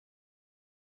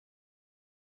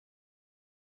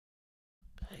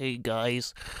Hey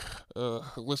guys,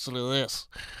 listen to this.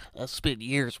 I've spent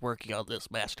years working on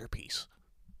this masterpiece.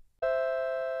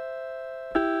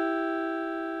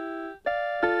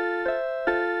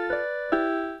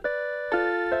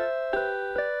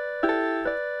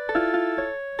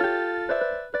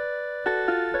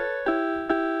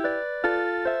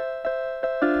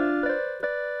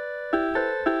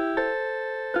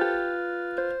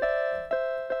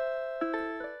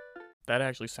 That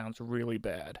actually sounds really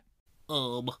bad.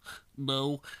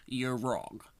 No, you're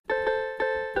wrong.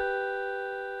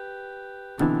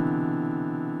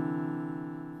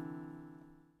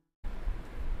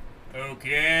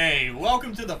 Okay,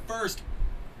 welcome to the first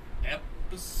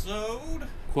episode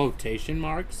Quotation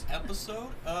marks.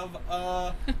 of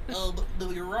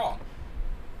No, You're Wrong.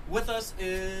 With us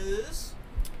is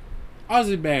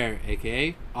Ozzy Bear,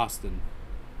 aka Austin.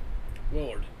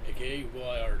 Willard, aka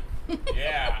Willard.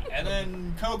 yeah, and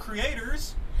then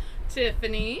co-creators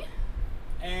Tiffany.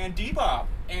 and Debop,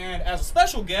 and as a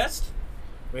special guest,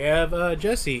 We have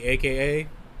Jesse, a.k.a.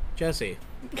 Jesse.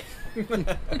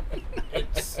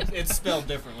 it's spelled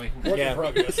differently. Work Yeah. in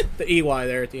progress. The EY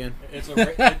there at the end. It's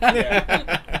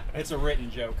a it's a written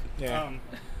joke. Yeah.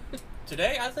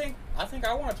 Today, I think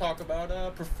I want to talk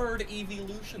about preferred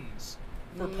Eeveelutions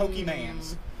for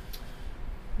Pokemans.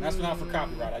 And that's not for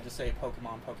copyright. I just say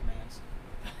Pokemans.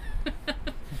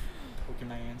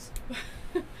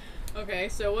 Okay,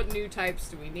 so what new types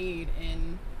do we need?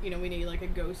 And we need like a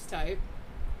ghost type.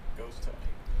 Ghost type.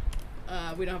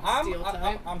 We don't have a steel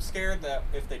type. I'm scared that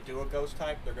if they do a ghost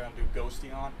type, they're gonna do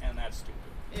Ghostion, and that's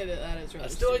stupid. That is really I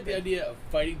still like stupid. the idea of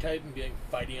fighting type and being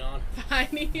fighting on.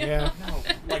 Fighting. Yeah. No,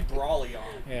 like Brawleon.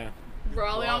 Yeah.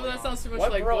 Brawleon, but that sounds too much Why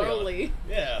like Brawleon? Broly.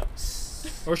 Yeah.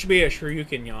 Or it should be a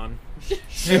Shuriken yawn.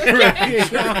 Shuriken.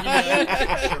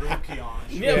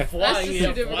 You Yeah. have flying, That's you just too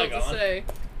have difficult to Flygon. say.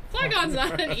 Flygon's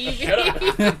not an Shut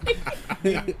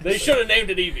Eevee. They should have named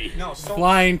it Eevee. No, so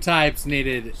Flying types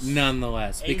needed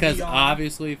nonetheless, because Avion.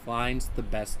 obviously flying's the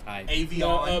best type.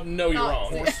 Avion No, you're No.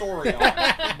 wrong. or Saurion.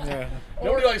 Yeah.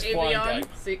 Nobody likes flying Eeveon. type.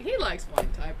 See, he likes flying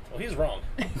type. Well, he's wrong.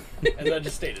 As I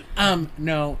just stated.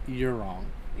 No, you're wrong.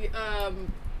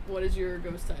 What is your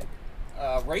ghost type?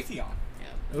 Raytheon.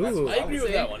 Yeah. Ooh. I agree with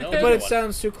See? that one. That was a But good it one.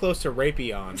 sounds too close to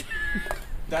Rapion.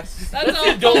 That's That's the all.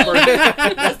 adult version.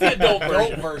 That's the adult adult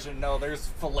version. version. No, there's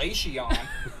Fallacion.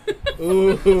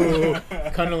 Ooh.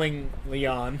 Cunniling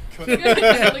Leon. Oh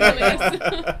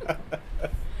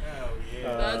yeah.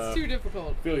 That's too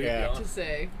difficult Feel you, Yeah. to John.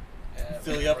 say.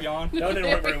 Fill you up, yawn. That didn't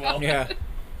work very well. Yeah.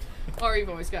 Or you've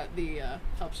always got the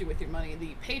helps you with your money,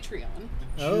 the Patreon.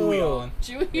 Oh.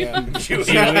 Julion. Yeah.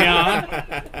 Julian.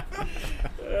 Yeah.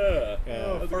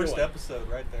 That's a First good one. episode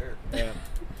right there. Yeah.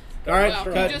 All right, Wow,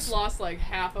 cut. we just lost like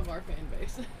half of our fan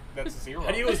base. That's 0.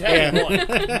 How do you always have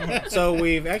Yeah. one? So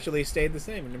we've actually stayed the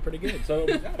same and been pretty good. So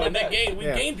by that game, we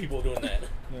Yeah. gained people doing that.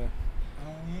 Yeah.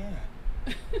 Oh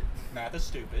yeah. Math is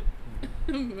stupid.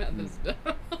 Math is dumb.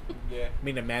 Yeah. I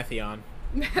mean a Mathion.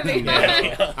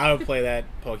 Yeah. I would play that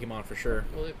Pokemon for sure.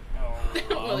 Will it, Oh.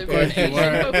 will it be Yeah. an Asian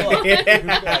Yeah.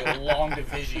 Pokemon? Like long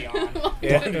division.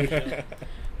 Yeah.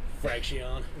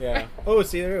 Fraction. Yeah. Oh,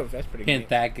 see there. That's pretty good.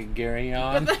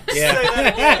 Panthagarion. Say Yeah.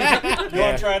 that again. You Yeah.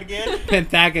 want to try it again?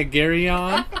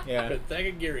 Panthagarion. Yeah.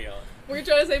 Pythagorean. Were you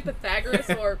trying to say Pythagoras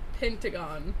or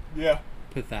Pentagon? Yeah.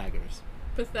 Pythagoras.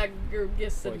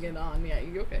 Pythagoras and on. Yeah,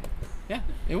 you okay? Yeah,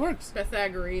 it works.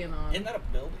 Pythagorean on. Isn't that a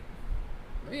building?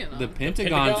 The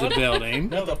Pentagon's a Pentagon? building.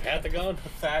 No, the Patagon.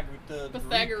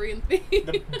 Pythagorean theme.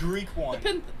 The Greek one.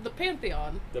 The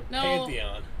Pantheon. The No,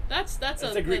 Pantheon. That's That's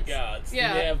the Greek gods.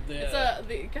 Yeah, They have the, it's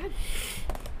God.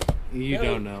 You No.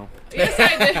 don't know. Yes,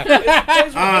 I do.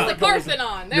 It's the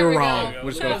Parthenon. There You're we wrong. go.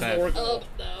 We're just going with that. Oh,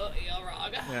 no, you're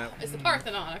wrong. Yeah. It's the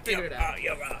Parthenon. I figured it out.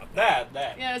 You're wrong. That.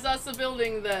 Yeah, that's the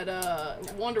building that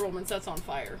Wonder Woman sets on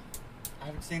fire. I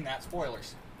haven't seen that.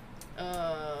 Spoilers.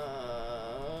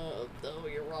 No,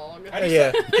 you're wrong.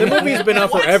 Yeah. The movie's been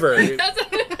out forever. That's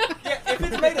Yeah, if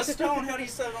it's made of stone, how do you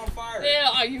set it on fire?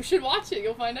 yeah, you should watch it.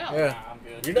 You'll find out. Yeah. Nah, I'm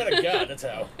good. You're not a god. That's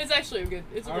how. It's actually a good.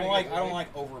 It's a I pretty don't like. good I don't movie.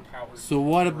 like overpowered. So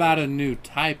what about a new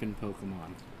type in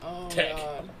Pokemon? Oh Tech.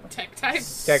 God. Tech type.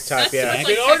 Tech type, yeah. That's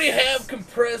They like already Tech- have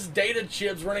compressed data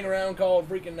chips running around called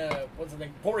freaking what's the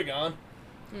thing? Porygon.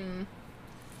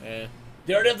 Yeah.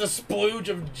 They already have the splooge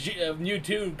of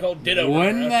Mewtwo called Ditto.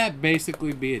 Wouldn't that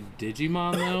basically be a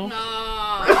Digimon though?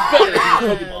 Nah.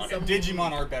 Pokemon.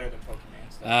 Digimon are better than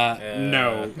Pokemon.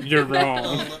 No, you're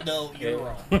wrong. No, you're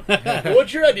wrong.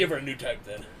 What's your idea for a new type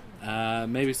then?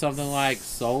 Maybe something like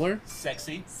Solar.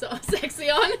 Sexy. So sexy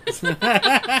on.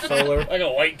 Solar. Like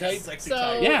a white type. Sexy So-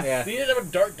 type. Yeah. Yeah. You didn't have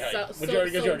a dark type. So- which you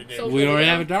already, guess you already did. so- We already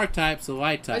Yeah. have a dark type, so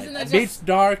light type. Isn't that It beats just-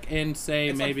 dark and say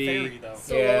It's maybe. like fairy,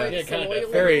 though. Yeah. Yeah, kinda.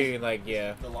 Soil- Very, like,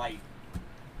 yeah. The light.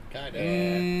 Kind of. But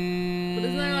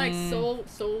isn't there like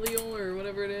Solial or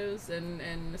whatever it is, and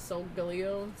Sun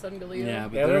Galeo? Yeah, but Yeah,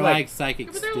 they're they're like like- psychic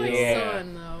But they're still. like Yeah.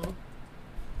 sun though.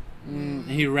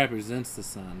 He represents the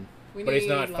sun. We But he's need,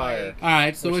 not fire. like, All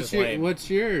right, so Which is lame. what's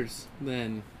yours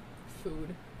then?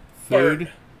 food. Food.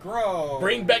 Bird. Grow.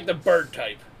 Bring back the bird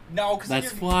type. No, because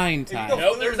That's flying if you type. go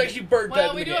No, food- there's actually bird type Well,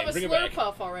 in we the do game. have a Bring it back.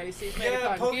 Slurpuff already, so he's made of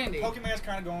Yeah, cotton candy. Pokemon's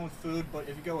kind of going with food, but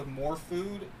if you go with more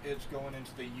food, it's going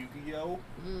into the Yu-Gi-Oh.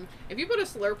 If you put a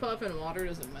Slurpuff in water,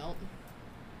 does it melt?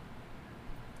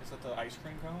 Is that the ice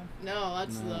cream cone? No,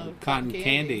 that's No, the cotton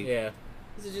candy. Yeah.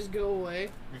 Does it just go away?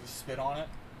 You can spit on it.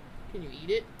 Can you eat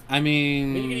it? I You can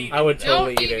mean, eat- I would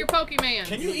totally Don't eat eat it. your Pokemans.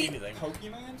 Can you eat eat anything.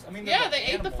 Pokemans? I mean, Yeah, they're they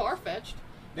ate the animals. Farfetch'd.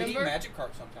 They eat Remember? Magikarp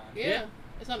sometimes. Yeah.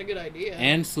 It's not a good idea.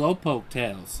 and Slowpoke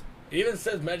tails. It even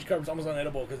says Magikarp's almost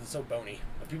unedible because it's so bony.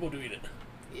 But people do eat it.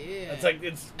 yeah. It's like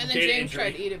it's and then data James entry.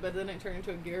 tried to eat it, but then it turned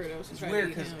into a Gyarados and It's tried weird to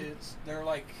eat because him.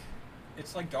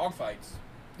 it's like dog fights.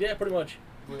 Yeah, pretty much.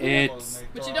 It's-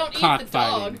 But you don't eat Cock the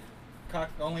dog.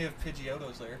 fighting. Only if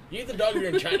Pidgeotto's there. You eat the dog, you're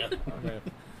in China.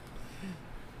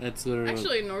 That's literally.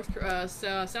 Actually, in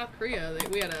South Korea,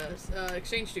 we had a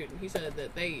exchange student. He said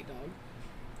that they eat dog.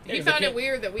 Yeah, He 'cause they found it can't-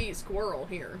 weird that we eat squirrel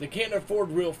here. They can't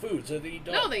afford real food, so they eat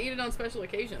dog. No, they eat it on special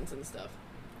occasions and stuff.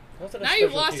 How's that a Now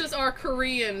you've special lost occasion? us our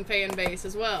Korean fan base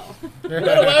as well. We're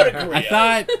not allowed in Korea. I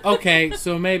thought, okay,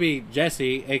 so maybe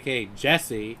Jesse, aka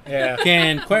Jesse, Yeah.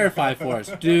 can clarify for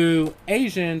us. Do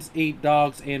Asians eat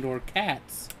dogs and/or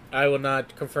cats? I will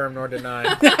not confirm nor deny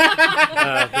those Can't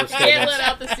let statements.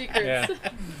 out the secrets. Yeah.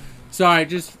 Sorry,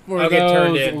 just for I'll get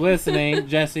turned those in. listening,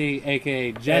 Jesse,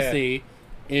 aka Jesse,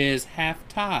 is half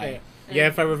Thai. Yeah,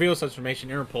 if I reveal such information,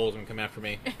 Interpol's gonna come after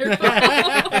me.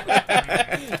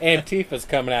 Antifa's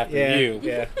coming after Yeah, you.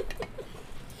 yeah.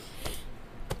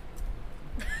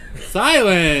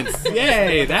 Silence!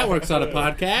 Yay, that works on a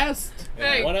podcast.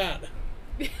 Hey. Why not?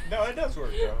 No, it does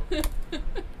work though.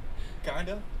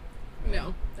 Kinda.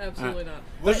 No, absolutely not.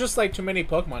 There's just like too many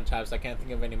Pokemon types. I can't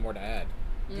think of any more to add.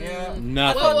 Yeah.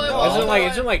 Nothing. Whoa, whoa, though. whoa.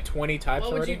 Isn't like 20 types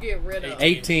What would already? you get rid of?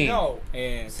 18. No.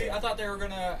 Yeah. See, I thought they were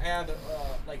gonna add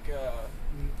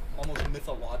almost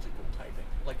mythological typing.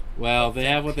 Like. Well, they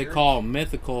have what they vampires. call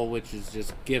mythical, which is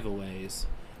just giveaways.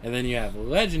 And then you have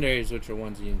legendaries, which are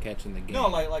ones you can catch in the game. No,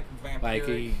 like vampire.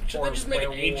 Should they just make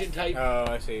an ancient type? Oh,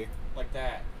 I see. Like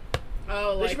that.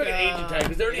 Oh, They like should make an ancient type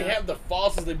because they already have the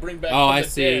fossils they bring back. Oh, from I the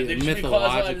see. Dead. They just reclassify it as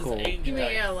Mythological. ancient You mean,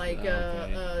 types. yeah, like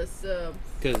Okay. so,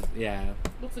 Because, yeah.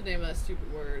 what's the name of that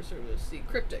stupid word? Sort of see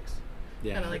cryptics.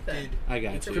 Yeah. Kind of like that. I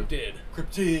got you. Cryptid.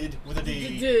 Cryptid with a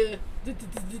D.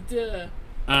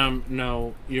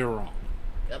 No, you're wrong.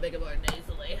 I'll make it more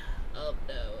nasally. Oh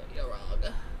no, you're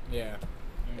wrong. Yeah.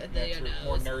 Good thing your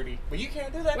More nose. nerdy. But you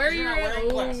can't do that Where are because you you're not wearing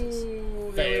glasses.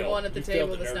 Ooh, Fail. the one at the You table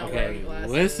failed the that's not nerd. wearing Okay,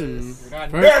 glasses. listen. You're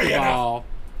not First nerdy of enough. all,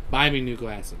 buy me new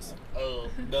glasses. Oh,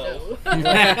 no.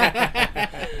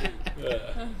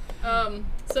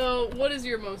 So what is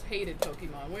your most hated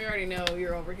Pokemon? We already know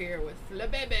you're over here with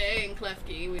Flabebe and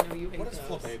Klefki. We know you hate What is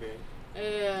those.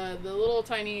 Flabebe? The little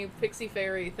tiny pixie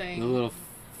fairy thing. The little.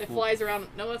 It flies around.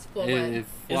 No, that's It, Floette. it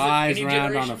flies any around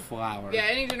on generation? a flower. Yeah,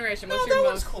 any generation. No, What's that your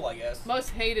one's most cool, I guess. most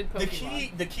hated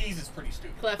Pokemon? The keys is pretty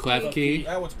stupid. Klefki.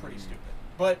 That one's pretty stupid.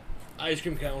 But Ice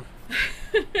cream cone.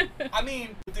 I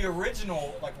mean, the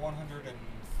original like 150.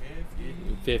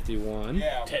 51.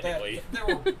 Yeah, but Technically. there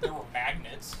were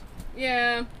magnets.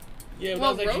 Yeah. Yeah,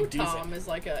 Well, that was actually Rotom decent. is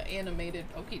like a animated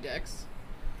Pokédex.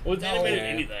 Well, it's No. animated Yeah.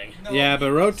 anything. No, Yeah, but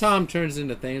Rotom turns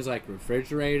into things like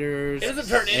refrigerators It doesn't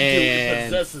turn into it. It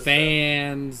and possesses them.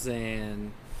 fans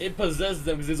and It possesses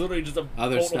them because it's literally just a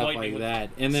other bolt of stuff lightning like with that.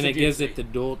 And then it gives it stupidity.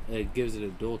 the dual. It gives it a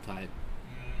dual type,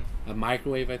 Mm, a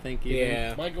microwave, I think. Even.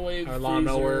 Yeah. Microwave, Or freezer,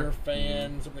 lawnmower.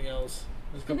 fan, something else.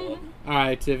 There's a couple of them. All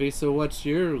right, Tiffy. So, what's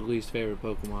your least favorite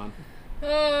Pokemon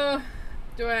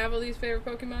Do I have a least favorite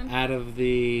Pokemon? out of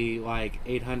the like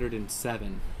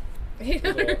 807? Do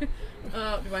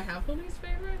I have a least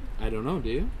favorite? I don't know. Do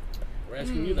you? We're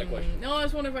asking you that question. No, I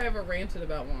was wondering if I ever ranted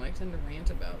about one. I tend to rant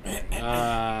about things.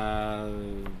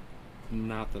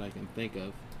 Not that I can think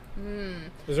of.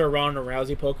 Is there a Ronda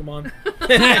Rousey Pokemon?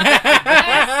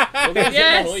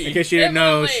 Yes. In case you didn't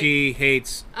know, Definitely. she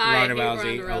hates I Ronda hate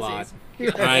Rousey Ronda a lot.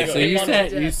 Rousey's. All right. So you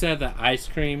Pokemon said the ice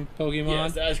cream Pokemon. Yeah,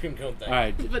 it's the ice cream cone thing. All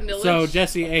right. Vanilla. So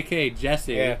Jesse, aka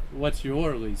Jesse, Yeah. what's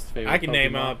your least favorite? I can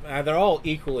name Pokemon? up. They're all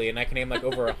equally, and I can name like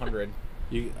over 100.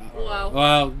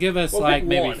 Wow. give us Well, like pick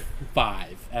maybe one.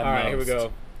 5 at All right, here we most.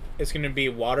 go. It's gonna be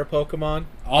water Pokemon,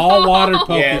 All water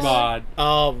Yes. Pokemon.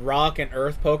 all rock and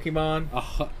earth Pokemon.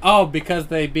 Oh, because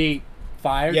they beat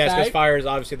fire Yes, because type? fire is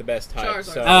obviously the best type.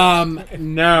 Charizard. So. No,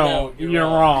 No, you're you're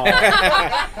wrong. wrong.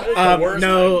 That's the worst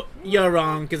No, you're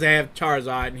wrong because I have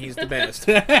Charizard and he's the best.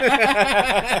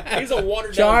 one. He's a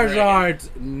watered down dragon. Charizard's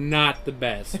not the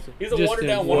best. He's a Just watered in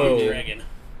down Whoa. water dragon.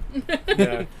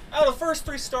 Yeah. Out of the first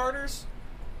 3 starters,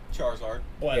 Charizard.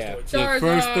 Blastoise. The first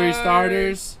 3 Charizard.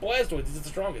 starters. Blastoise is the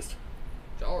strongest.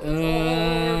 See, I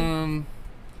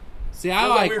What was that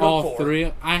like weird all up for?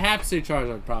 3. I have to say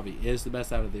Charizard probably is the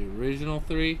best out of the original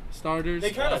 3 starters.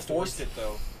 They kind of Blastoise. forced it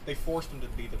though. They forced him to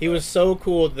be the He was so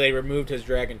cool that they removed his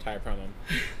dragon type from him.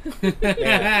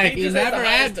 Yeah. He He just has never the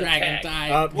had highest Dragon attack.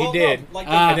 type. He did. No, like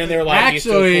And then they were like, he's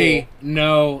so Actually,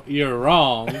 no, you're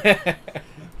wrong.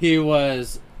 He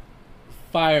was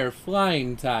fire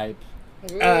flying type.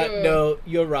 No,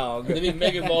 you're wrong. And then he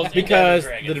Mega Evolves into Because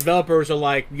Dragon. the developers are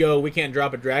like, yo, we can't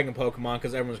drop a dragon Pokemon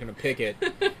because everyone's gonna pick it,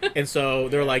 and so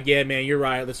they're like, yeah, man, you're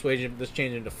right. Let's change it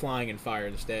into flying and fire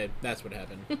instead. That's what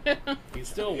happened. He's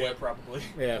still yeah, wet. probably.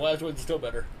 Yeah. Blastoise is still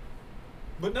better.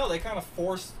 But no, they kind of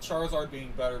forced Charizard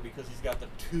being better because he's got the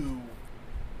 2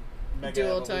 Mega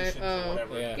Dual type, Evolutions oh. or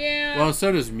whatever. Yeah. Yeah. Well,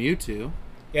 so does Mewtwo.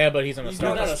 Yeah, but he's on a He's He's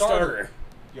not starter. not a starter. starter.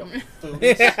 Yo, fools.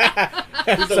 He's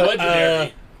a So,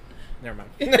 legendary. Never mind.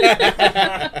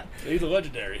 He's a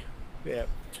legendary. Yeah.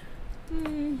 All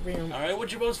right,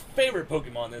 what's your most favorite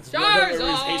Pokemon then? Since Charizard.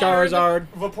 whoever is hating- Charizard.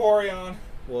 Vaporeon.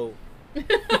 Whoa.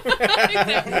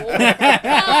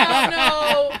 Oh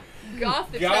no!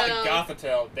 Gothitelle.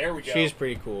 Gothitelle. There we go. She's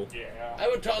pretty cool. Yeah. I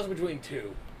would toss between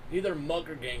 2. Either Muck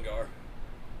or Gengar.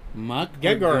 Muck or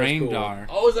Gengar is cool. Grindar?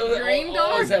 Always, Green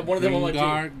always Dog? have one of them on my team.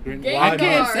 Gengar. I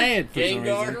can't say it for some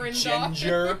Gengar. reason. Grindoff.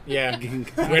 Ginger. Yeah.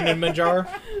 Gengar. Grindelmajar.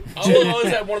 I will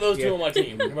always have one of those two Yeah. on my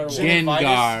team, no matter what.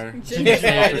 Gengar.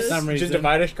 Gingivitis. For some reason.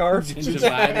 Gingivitis car.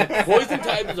 Gingivitis. Poison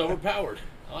type is overpowered.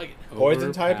 I like it.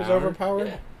 Poison type is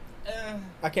overpowered. Yeah.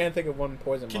 I can't think of one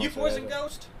poison. Can you monster poison that has it.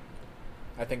 Ghost?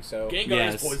 I think so. Gengar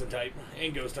Yes. is poison type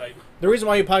and ghost type. The reason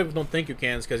why you probably don't think you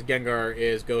can is because Gengar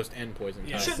is ghost and poison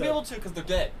Yeah. You type. should be able to because they're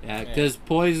dead. Yeah, because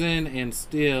poison and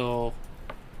steel,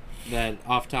 that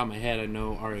off the top of my head I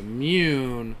know, are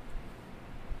immune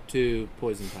to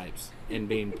poison types and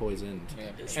being poisoned. Yeah.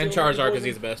 It's And still Charizard because poison.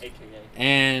 he's the best. AKA.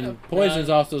 And Oh. poison's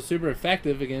also super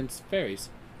effective against fairies.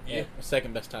 Yeah,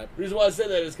 second best type. The reason why I said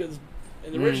that is because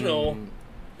in the original,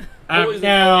 poison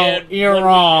no, had you're one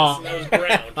wrong. weakness, and that was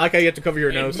ground. I like how you have to cover your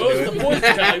And nose to most do of the it. poison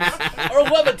types are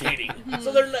levitating,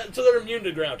 so they're immune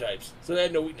to ground types, so they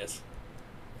had no weakness.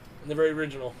 In the very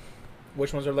original,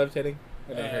 Which ones are levitating?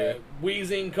 I didn't hear you.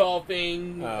 wheezing,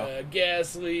 coughing, Oh.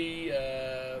 Ghastly,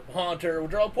 Haunter,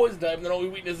 which are all poison type, and their only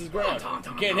weakness is ground.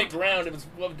 You can't hit ground if it's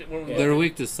levitating. They're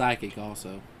weak to psychic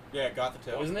also. Yeah,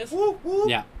 Gothitelle. Poisonous? Woo, woo.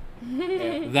 Yeah,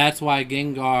 Yeah. that's why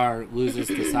Gengar loses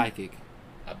to psychic.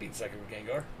 I beat second with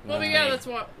Gengar. Well, but yeah, that's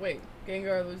what. Wait,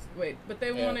 Gengar was. Wait, but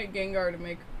they Yeah. wanted Gengar to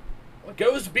make.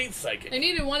 Ghost beats psychic. They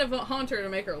needed one of Haunter to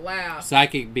make her laugh.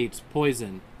 Psychic beats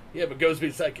poison. Yeah, but Ghost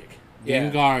beats psychic. Yeah.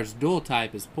 Gengar's dual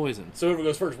type is poison. So whoever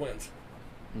goes first wins.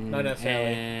 Not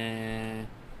necessarily.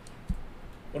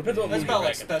 Well, it depends on what That's moves about you're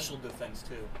like packing. special defense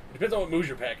too. It depends on what moves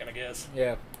you're packing, I guess.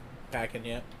 Yeah. Packing,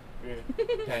 yeah. Yeah.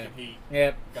 Packing heat.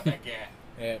 Yep. Got that gat.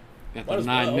 Yeah. Got Might the as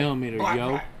well. 9mm, Black yo.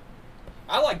 black.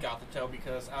 I like Gothitelle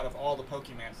because out of all the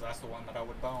Pokemans, that's the one that I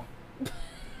would bone.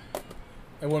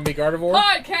 It wouldn't be Gardevoir?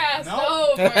 Podcast No.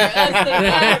 over.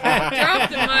 That's the drop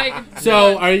the mic.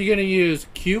 So, Done. are you gonna use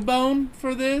Cubone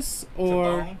for this, To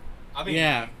or bone? I mean,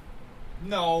 yeah?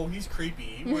 No, he's creepy.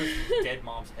 He wears dead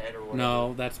mom's head or whatever.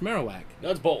 No, that's Marowak.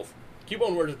 No, it's both.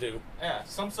 Cubone wears it too. Yeah,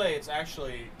 some say it's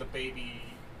actually the baby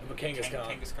Of a Kangaskhan.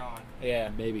 Kangaskhan. Yeah.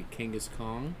 Baby Kingus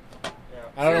Kong. Yeah.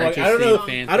 I don't know. Interesting I don't know.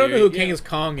 fan I don't know who theory. Kangaskhan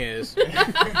Kong is,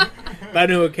 but I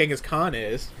know who Kangaskhan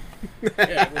is.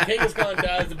 Yeah, when Kangaskhan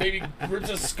dies, the baby rips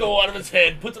his skull out of his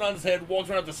head, puts it on his head, walks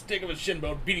around with the stick of his shin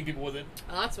bone, beating people with it.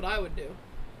 Oh, that's what I would do.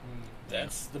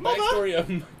 That's the Mother? backstory of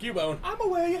Cubone. I'm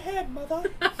away your head, mother.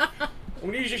 I'm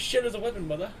gonna use your shit as a weapon,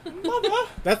 mother. Mother.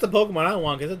 That's the Pokemon I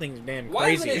want because that thing's damn Why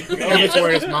crazy. isn't it- He gets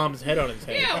wearing his mom's head on his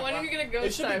head. Yeah, when are you gonna It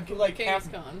ghost should be, type like, like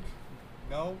half- Kangaskhan?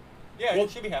 No. Yeah, Well-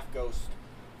 it should be half ghost.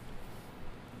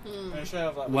 Hmm. And it should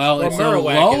have like. Well, Well, it's a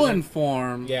Marowak Alolan isn't-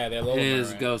 form. Yeah, they're Alolan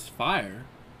is Marowak. Ghost Fire.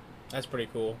 That's pretty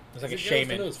cool. It's like a Is it Ghost? I know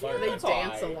shaman. it's fire They type.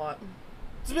 dance a alright. lot.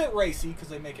 It's a bit racy because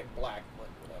they make it black, but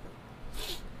whatever.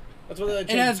 That's what they It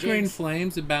has changed green Jinx.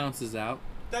 flames. It balances out.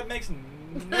 That makes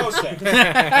no sense.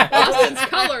 Austin's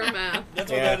color math.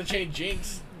 That's why Yeah. they had to change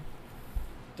Jinx.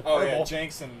 To Oh yeah, purple.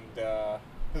 Jinx and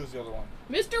Who's the other one?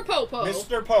 Mr. Popo.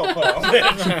 Mr. Popo.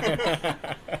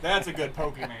 That's a good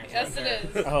Pokemon. Yes, right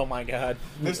it there. is. Oh my god.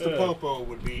 Mr. Popo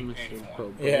would be Mr. anyone.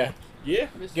 Popo. Yeah. Yeah.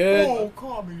 Mr. Good. Oh,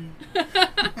 call me.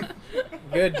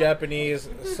 Good Japanese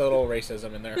subtle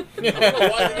racism in there. I don't know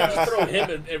why they just throw him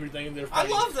at everything in their I fight.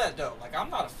 love that though. Like I'm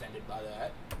not offended by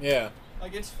that. Yeah.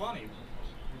 Like it's funny.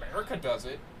 America does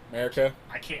it. America.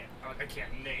 I can't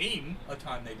name a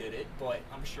time they did it, but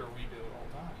I'm sure we do it all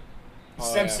the time.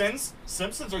 Oh, Simpsons.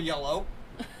 Simpsons are yellow.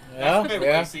 Yeah. That's a bit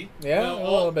Yeah. racy. Yeah. Well, A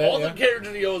little bit. all Yeah. the characters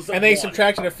in the yellow except And they one.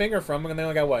 subtracted a finger from them, and they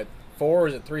only got what? 4 or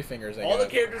is it 3 fingers? They All the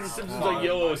got? characters in Simpsons are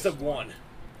yellow except one.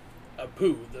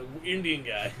 Pooh, the Indian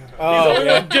guy. He's Oh, the only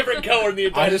yeah. one different color in the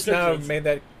entire I just now Simpsons. made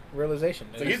that realization.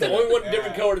 So he's the only one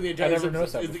different Yeah. color in the entire never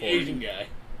noticed Simpsons. that Is the before. Asian guy.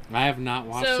 I have not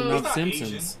watched So- enough He's not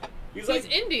Simpsons. He's He's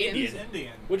Indian. He's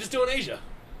Indian. Which is still in Asia.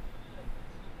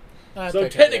 Ah, So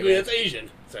take that, technically I that's guess.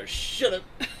 Asian. So shut up.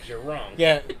 'Cause you're wrong.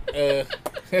 Yeah. So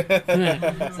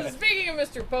speaking of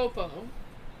Mr. Popo,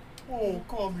 Oh,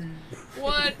 call me.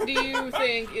 what do you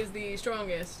think is the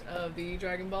strongest of the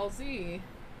Dragon Ball Z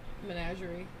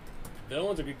menagerie?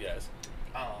 Villains are good guys.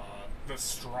 The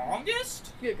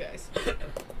strongest? Good guys.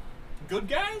 Good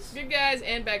guys? Good guys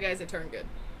and bad guys that turn good.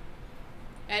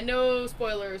 And no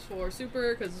spoilers for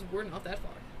Super, because we're not that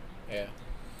far. Yeah.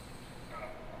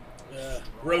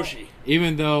 Roshi.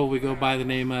 Even though we go by the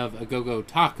name of Agogo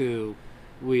Taku,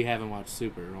 we haven't watched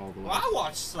Super all the way. Well, I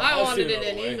watched some. I I've wanted seen it it all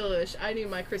in the way. English. I need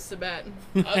my Chris Sabat.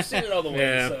 I've seen it all the way,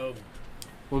 Yeah. so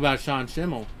What about Sean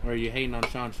Schimmel? Or are you hating on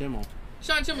Sean Schimmel?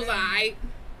 Sean Schimmel's aight.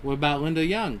 What about Linda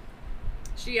Young?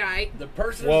 She aight. the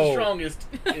person Whoa. who's the strongest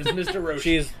is Mr. Roshi.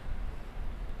 She's.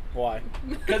 Why?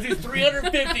 Because he's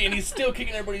 350 and he's still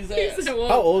kicking everybody's ass.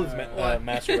 How old is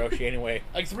Master Roshi anyway?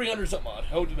 Like 300 something odd.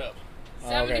 Hold it up. Oh,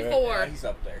 okay, 74. Yeah, he's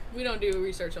up there. We don't do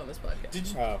research on this podcast. Did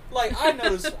you? Oh. Like I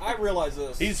noticed. I realized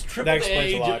this. He's triple That the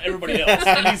explains a age lot. of everybody else,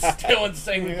 and he's still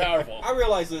insanely powerful. I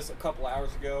realized this a couple hours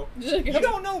ago. You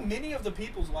don't know many of the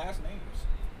people's last names.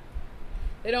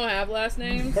 They don't have last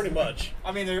names. Pretty much.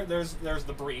 I mean, there's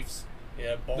the briefs.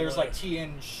 Yeah, Bulma. There's like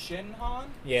Tien Shinhan.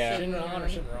 Yeah. Shinron or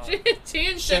Shinron.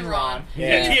 Tien Shinron. Shinron.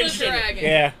 Yeah. He's the Tien Shinron. dragon.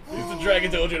 Yeah. He's the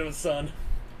dragon's illegitimate son.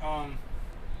 I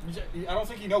don't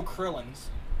think you know Krillins.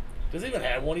 Does he even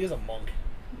have one? He is a monk.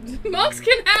 Monks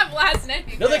can have last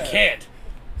names. No, they Yeah. can't.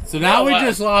 So now Oh, we wow.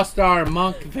 just lost our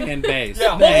monk fan base. Yeah,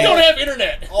 Monks Hey. don't have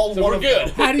internet, All so one we're of good.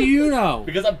 them. How do you know?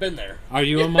 Because I've been there. Are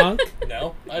you a monk?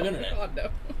 No, I have internet. God, no.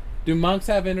 Do monks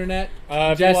have internet?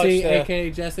 If you Jesse, watch, aka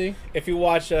Jesse. If you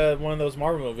watch one of those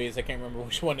Marvel movies, I can't remember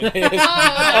which one it is.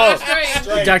 Oh, Strange.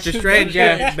 Strange. Doctor Strange.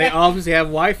 Yeah, they obviously have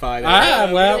Wi-Fi. Ah,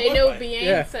 well. They know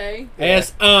Yeah. Beyonce.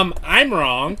 Yes, I'm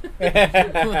wrong.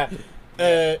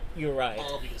 You're right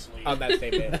Obviously. on that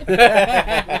statement.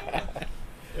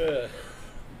 Yeah.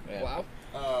 Wow.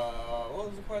 What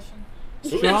was the question?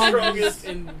 Who's the Strong- strongest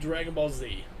in Dragon Ball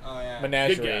Z? Oh yeah. Good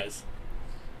Menagerie. guys.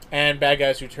 And bad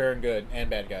guys who turn good, and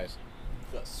bad guys.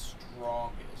 The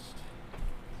strongest.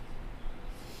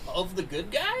 Of the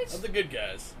good guys? Of the good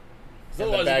guys. 'Cause And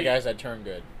the otherwise bad it'd be- guys that turn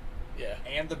good. Yeah.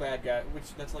 And the bad guy, which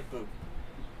that's like Boo.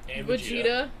 And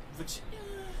Vegeta, Which,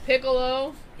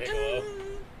 Piccolo. Piccolo.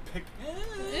 Pick,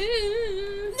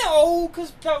 You're no,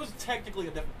 because that was technically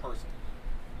a different person.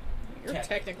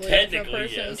 technically a Technically, different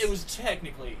person. yes. It was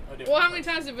technically a different Well, how many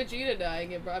person. times did Vegeta die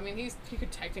again, bro? I mean, he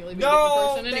could technically be a No, different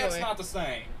person anyway. that's not the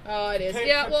same. Oh, it is. Pic-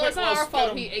 Yeah, well, it's not Piccolo our fault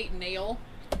spit he him. ate nail.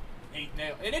 Eight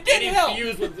nail. And it And didn't he help.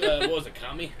 fused with, what was it,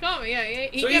 Kami? Come on, yeah.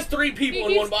 He So he's gets- 3 people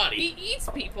he in one eats- body. He eats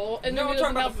people, and No, then I'm he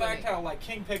talking doesn't about help the fact any. how like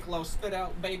King Piccolo spit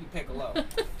out baby Piccolo.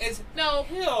 It's No,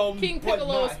 him, King but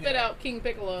Piccolo not spit him. out King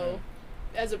Piccolo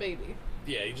as a baby.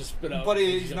 Yeah, he just spit out. But his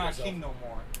he's younger not self. king no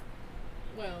more.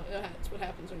 Well, that's what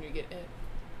happens when you get it.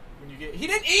 When you get, he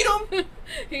didn't eat him.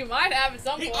 He might have at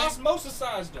some He point.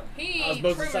 osmosisized him. He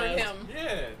Osmosisized? trimmered him.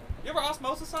 Yeah. You ever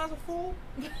osmosisize a fool?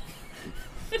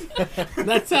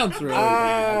 That sounds really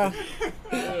bad.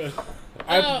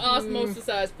 I don't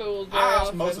osmosisize fools very I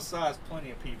often. osmosisize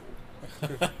plenty of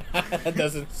people. That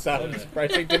doesn't sound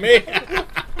surprising to me.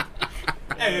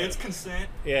 Hey, it's consent.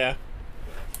 Yeah.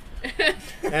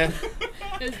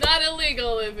 It's not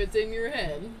illegal if it's in your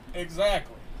head.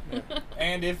 Exactly.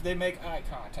 And if they make eye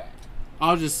contact.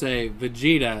 I'll just say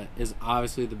Vegeta is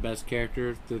obviously the best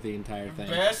character through the entire thing.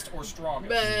 Best or strongest?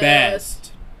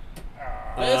 Best.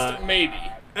 Best, maybe.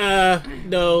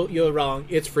 No, you're wrong.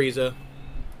 It's Frieza.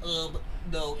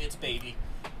 No, it's baby.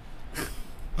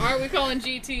 Aren't we calling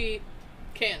GT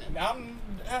canon?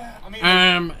 I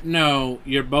mean, No,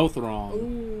 you're both wrong.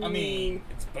 Ooh. I mean,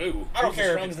 It's Boo. I don't Who's the care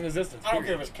if strongest in existence. I don't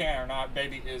care period. if it's canon or not.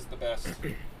 Baby is the best.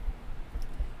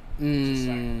 Just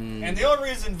saying. And the only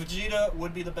reason Vegeta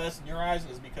would be the best in your eyes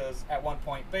is because at one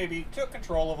point, Baby took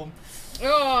control of him.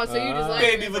 Oh, so you just like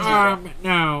Baby Vegeta.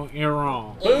 No, you're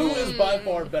wrong. Boo is by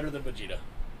far better than Vegeta.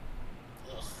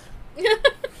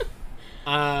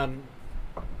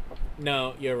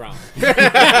 No, you're wrong. Tell me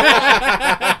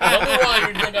why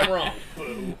you think I'm wrong.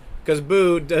 Boo. Because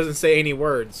Boo doesn't say any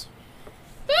words.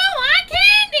 Boo, I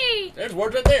candy. There's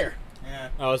words right there. Yeah.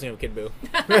 Oh, I was thinking of Kid Boo.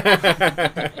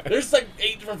 There's like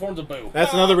 8 different forms of Boo.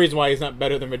 That's another reason why he's not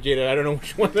better than Vegeta. I don't know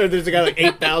which one. There's a guy like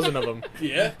 8,000 of them.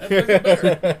 Yeah, that makes it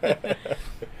better.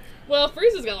 Well,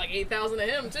 Frieza's got like 8,000 of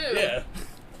him too. Yeah.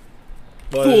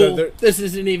 Well, Fool, there- this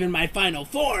isn't even my final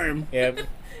form. yeah.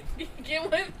 Get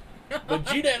with.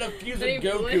 Vegeta had a fuse They with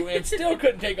Goku really- and still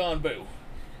couldn't take on Boo.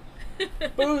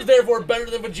 Boo's therefore better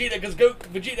than Vegeta because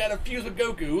Vegeta had a fuse with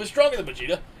Goku, who was stronger than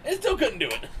Vegeta, and still couldn't do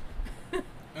it.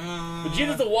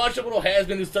 Vegeta's the washed-up little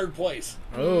has-been who's third place.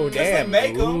 Oh, Because they damn.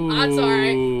 make them. That's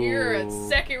alright. You're a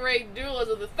second-rate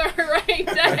duelist of the third-rate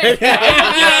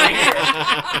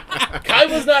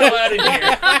Kaiba's not allowed in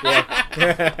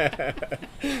here.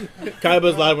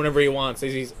 Kaiba's loud whenever he wants.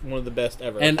 He's one of the best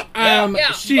ever. And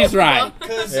Yeah, she's Pokemon. right.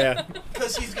 Because yeah.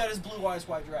 he's got his blue eyes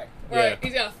white dragon. Right, Yeah.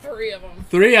 he's got 3 of them.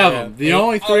 3 of Yeah. them. The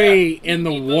only 3 in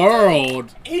the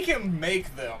world. He can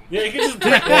make them. Yeah, he can just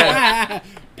break that.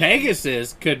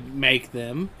 Pegasus could make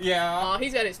them. Yeah. Oh,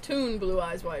 he's got his Toon Blue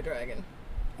Eyes White Dragon.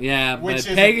 Yeah, Which but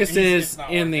isn't- Pegasus it's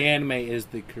not in worth the it. anime is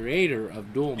the creator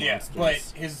of Duel Yeah, Monsters. but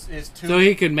his Toon, So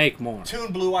he could make more.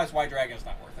 Toon Blue Eyes White Dragon is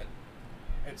not worth it.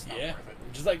 It's not Yeah. worth it.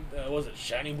 Just like, was it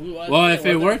Shining Blue Eyes? Well, Yeah, if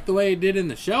it wasn't worked the way it did in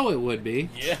the show, it would be.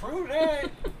 Yeah. True that.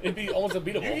 It'd be almost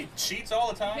unbeatable. He cheats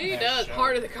all the time. He Yeah, does. sure.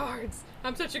 Heart of the cards.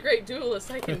 I'm such a great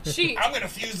duelist. I can cheat. I'm gonna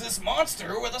fuse this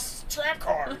monster with a trap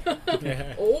card.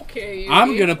 Okay.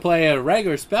 I'm gonna play a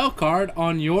regular spell card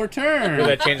on your Will turn.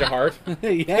 that change a heart?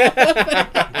 Yeah.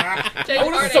 I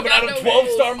want to summon out a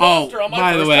 12-star monster Oh, on my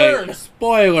by the first way, turn.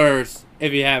 spoilers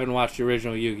if you haven't watched the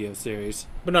original Yu-Gi-Oh series.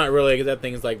 But not really, because that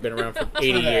thing's like been around for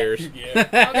 80 years. Yeah.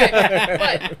 Okay,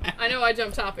 but I know I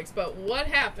jumped topics, but what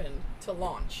happened to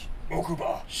Launch?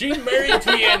 Mokuba. She married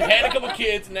Tien, had a couple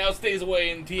kids, and now stays away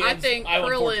in Tien's I think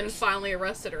Island Krillin Fortress. finally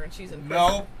arrested her and she's in prison.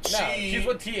 No, No, she's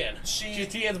with Tien. she- She's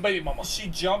Tien's baby mama. She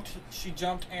jumped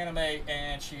anime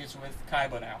and she's with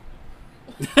Kaiba now.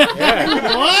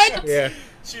 Yeah. What? Yeah.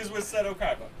 She's with Seto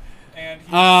Kaiba. And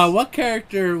he's, What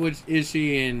character is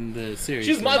she in the series?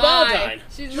 She's my My- Valentine.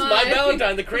 she's She's my- my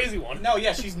Valentine, the crazy one. No,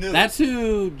 yeah, she's new. That's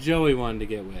who Joey wanted to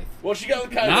get with. Well, she got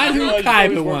with Kaiba. Not She who realized Kaiba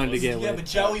Joey's wanted to worthless. get yeah, with. but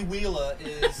Joey Wheeler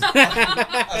is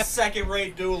a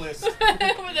second-rate duelist. With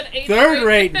an 8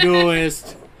 Third-rate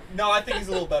duelist. No, I think he's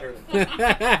a little better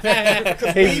than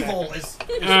because Weevil is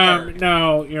third.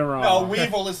 No, you're wrong. No,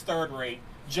 Weevil is third-rate.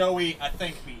 Joey, I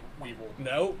think, beat Weevil.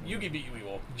 No, Yugi beat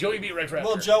Weevil. Joey beat Rex Raptor.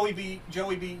 Well, Joey beat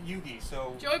Yugi,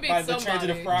 so Joey beat by the somebody.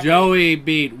 transitive property. Joey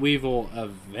beat Weevil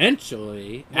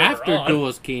eventually Later after on.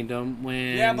 Duelist Kingdom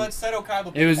when Yeah, but Seto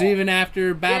Kaiba beat it was him all. even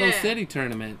after Battle Yeah. City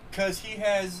tournament. Because he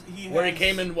has where he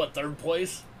came in, what, third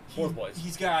place? Fourth place.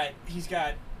 He's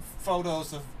got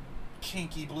photos of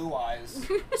kinky blue eyes.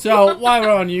 So while we're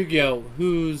on Yu-Gi-Oh,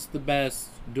 who's the best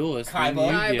duelist in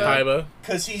Kaiba. Yu-Gi-Oh? Kaiba.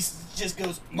 Because he just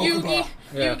goes Yugi, Mokuba.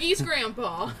 Yeah. Yugi's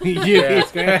grandpa.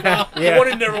 Yugi's grandpa. The Yeah. one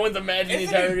who never wins a match in the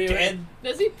Isn't entirety he of it. dead?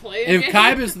 Does he play If again?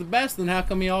 Kaiba's the best, then how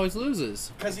come he always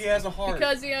loses? Because he has a heart.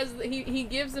 Because he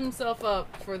gives himself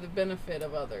up for the benefit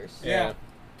of others. yeah.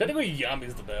 Technically,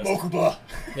 Yami's the best. Mokuba.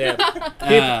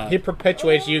 Yeah. He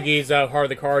perpetuates Yugi's heart of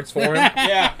the cards for him.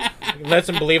 Yeah. Lets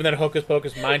him believe in that hocus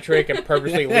pocus mind trick and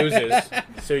purposely loses.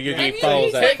 So And Yugi you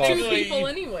follows that pick false. two Technically- people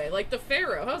anyway, like the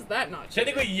Pharaoh. How's that not cheating?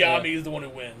 Technically, Yami is the one who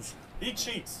wins. He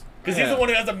cheats. Because Yeah. he's the one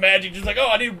who has the magic. Just like, oh,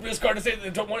 I need this card to say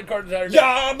that. Took one card to say,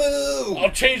 Yamu! I'll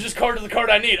change this card to the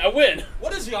card I need. I win.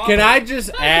 What is Yamu? Can I just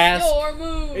That's ask? your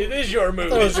move. It is your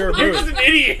move. thought it was your You're move. just an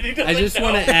idiot. He doesn't I just know.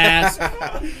 want to ask,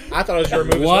 I thought it was your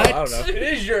move What? as well. I don't know.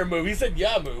 It is your move. He said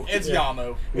Yamu. It's Yeah.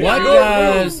 Yamu. what your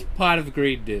does Pot of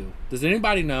Greed do? Does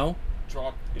anybody know?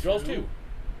 Draw. He draws two.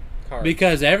 Cards.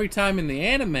 Because every time in the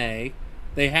anime,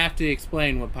 they have to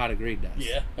explain what Pot of Greed does.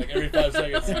 Yeah, like every 5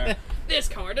 seconds. Yeah. This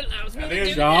card allows me I to think do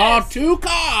it's Draw this. 2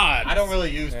 cards! I don't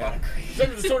really use Yeah. Potagreed. Except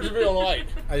for the Swords of Real Light.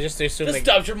 I just assume This they.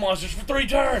 stops your monsters for 3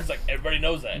 turns. Like, everybody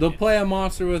knows that. They'll play a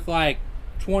monster with like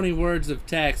 20 words of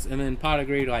text, and then Pot of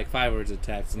Greed like 5 words of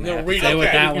text, and they They'll have to read say it. what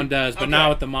Okay. that one does, but Okay. not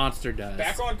what the monster does.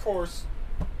 Back on course.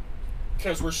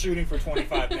 Because we're shooting for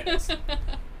 25 minutes.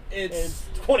 It's It's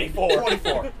 24.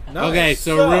 24. No. Okay,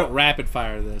 so, So- rapid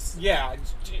fire this. Yeah.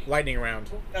 Lightning round.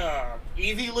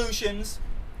 Eeveelutions.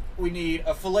 We need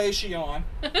a Fallacion,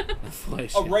 a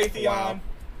Inflation. Raytheon, Wow.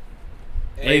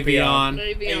 Avion. Maybe on.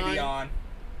 Avion,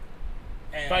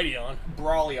 And Fighting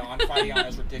Brawleon. Fighting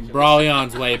is ridiculous.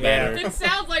 Brawleon's way better. It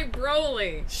sounds like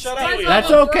Broly. Shut Starts up. off That's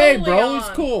with okay. Broly Broly's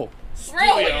on. cool. Broly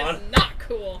Steely is not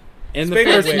cool. In the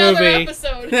Speaking of first That's another movie.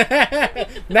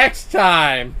 episode. Next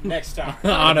time Next time.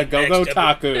 on a Go Go Next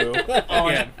Taku.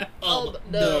 On Yeah. Oh,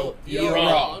 no, you're you're wrong.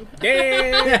 wrong.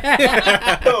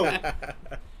 Yeah. Boom.